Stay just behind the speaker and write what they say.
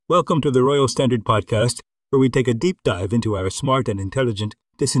Welcome to the Royal Standard Podcast, where we take a deep dive into our smart and intelligent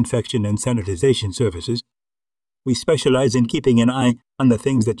disinfection and sanitization services. We specialize in keeping an eye on the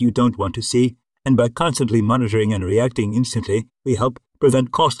things that you don't want to see, and by constantly monitoring and reacting instantly, we help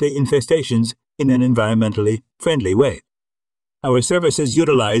prevent costly infestations in an environmentally friendly way. Our services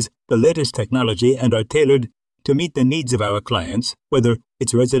utilize the latest technology and are tailored to meet the needs of our clients, whether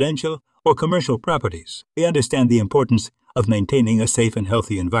it's residential or commercial properties. We understand the importance of maintaining a safe and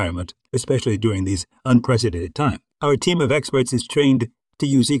healthy environment, especially during these unprecedented times. Our team of experts is trained to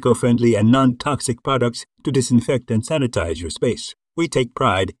use eco-friendly and non-toxic products to disinfect and sanitize your space. We take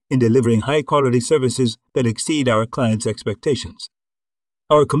pride in delivering high-quality services that exceed our clients' expectations.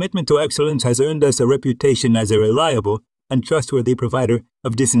 Our commitment to excellence has earned us a reputation as a reliable and trustworthy provider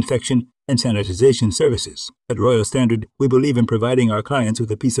of disinfection and sanitization services. At Royal Standard, we believe in providing our clients with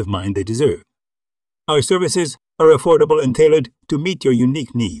the peace of mind they deserve. Our services are affordable and tailored to meet your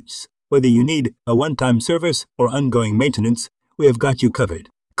unique needs. Whether you need a one-time service or ongoing maintenance, we have got you covered.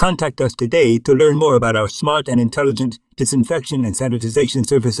 Contact us today to learn more about our smart and intelligent disinfection and sanitization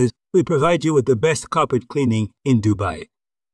services. We provide you with the best carpet cleaning in Dubai.